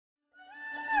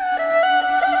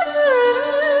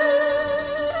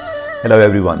Hello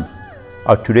everyone.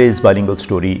 Our today's bilingual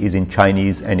story is in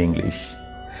Chinese and English.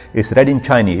 It's read in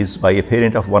Chinese by a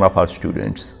parent of one of our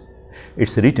students.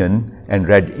 It's written and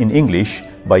read in English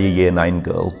by a Year 9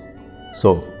 girl.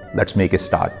 So let's make a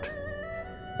start.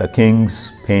 The King's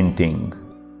Painting.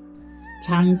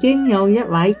 曾經有一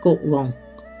位國王，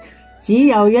只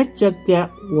有一隻腳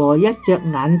和一隻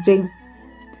眼睛，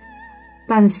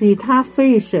但是他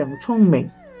非常聰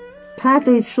明，他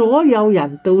對所有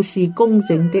人都是公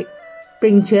正的，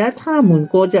並且他們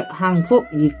過着幸福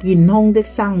而健康的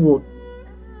生活。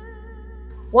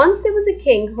Once there was a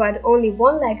king who had only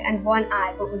one leg and one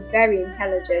eye but was very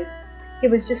intelligent. He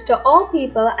was just to all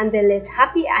people and they lived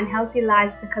happy and healthy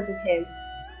lives because of him.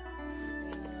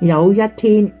 有一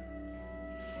天，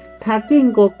他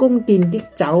經過宮殿的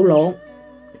走廊，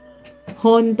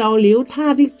看到了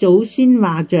他的祖先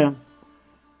畫像，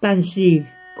但是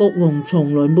國王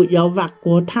從來沒有畫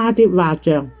過他的畫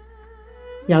像，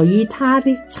由於他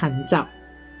的殘疾，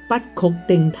不確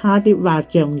定他的畫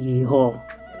像如何。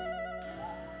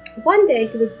One day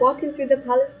he was walking through the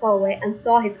palace hallway and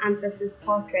saw his ancestors'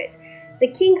 portraits. The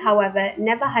king, however,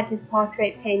 never had his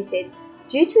portrait painted.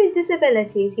 Due to his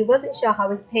disabilities, he wasn't sure how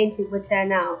his painting would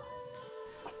turn out.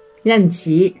 因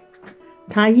此，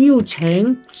他邀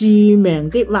請著名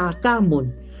的畫家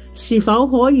們是否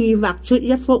可以畫出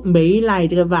一幅美麗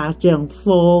嘅畫像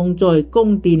放在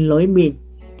宮殿裏面。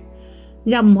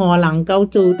任何能夠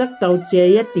做得到這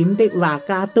一點的畫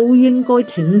家都應該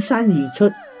挺身而出。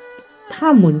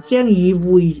他們將以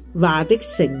繪畫的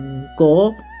成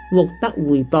果獲得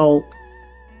回報。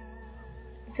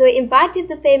So he invited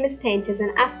the famous painters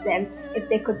and asked them if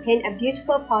they could paint a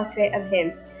beautiful portrait of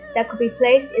him that could be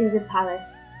placed in the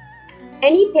palace.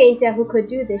 Any painter who could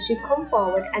do this should come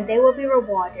forward and they will be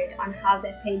rewarded on how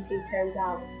their painting turns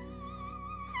out.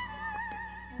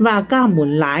 畫家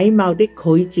們禮貌地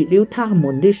拒絕了他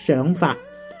們的想法。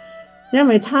因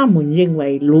為他們認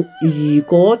為如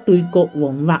果對國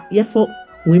王畫一幅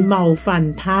會冒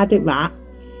犯他的畫，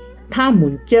他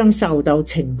們將受到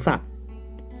懲罰。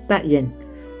突然，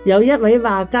有一位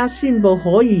畫家宣布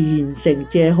可以完成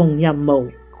這項任務。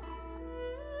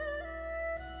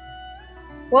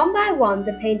One by one,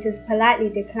 the painters politely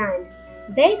declined.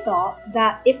 They thought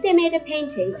that if they made a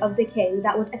painting of the king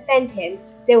that would offend him,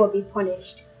 they would be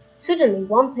punished. Suddenly,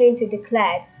 one painter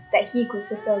declared that he could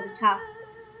fulfill the task.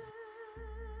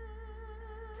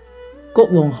 國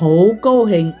王好高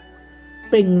興，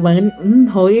並允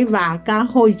許畫家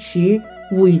開始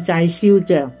繪製肖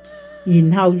像，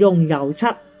然後用油漆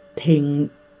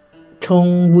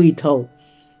重繪圖，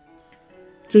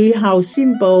最後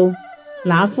宣布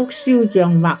那幅肖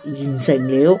像畫完成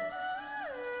了。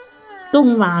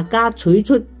當畫家取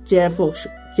出這幅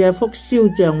肖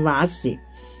像畫時，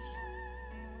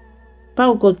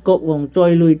包括國王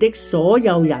在內的所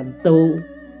有人都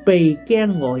被驚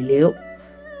呆了。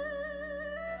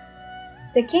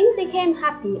The king became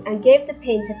happy and gave the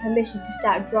painter permission to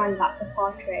start drawing out the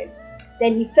portrait.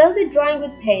 Then he filled the drawing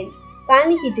with paints.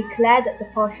 Finally, he declared that the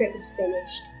portrait was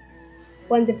finished.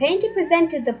 When the painter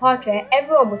presented the portrait,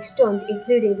 everyone was stunned,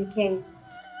 including the king.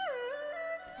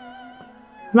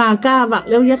 畫家畫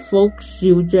了一幅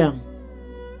肖像，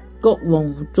國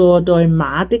王坐在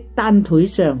馬的單腿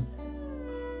上，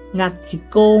壓着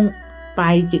弓，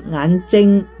閉着眼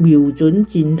睛，瞄準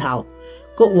箭頭。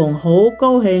國王好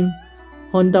高興。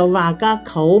看到畫家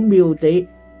巧妙地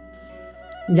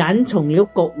隱藏了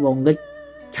國王嘅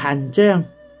殘障，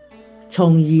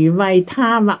從而為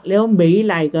他畫了美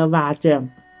麗嘅畫像，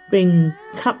並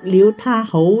給了他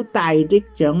好大的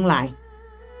獎勵。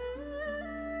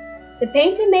The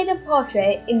painter made a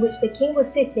portrait in which the king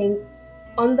was sitting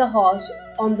on the horse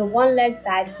on the one leg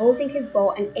side, holding his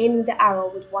bow and aiming the arrow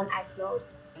with one eye closed.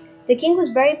 The king was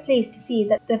very pleased to see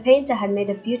that the painter had made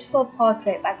a beautiful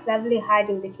portrait by cleverly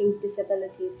hiding the king's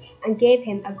disabilities and gave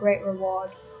him a great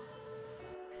reward.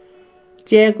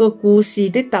 這個故事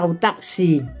的道德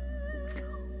是，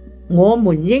我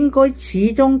們應該始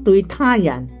終對他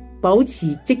人保持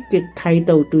積極態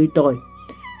度對待，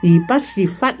而不是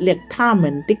忽略他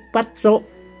們的不足。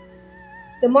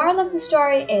The moral of the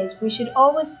story is we should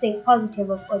always think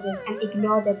positive of others and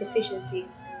ignore their deficiencies.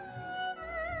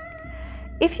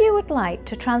 If you would like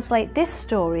to translate this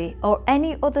story or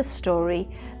any other story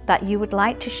that you would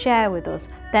like to share with us,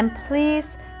 then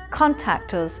please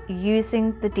contact us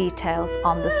using the details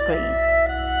on the screen.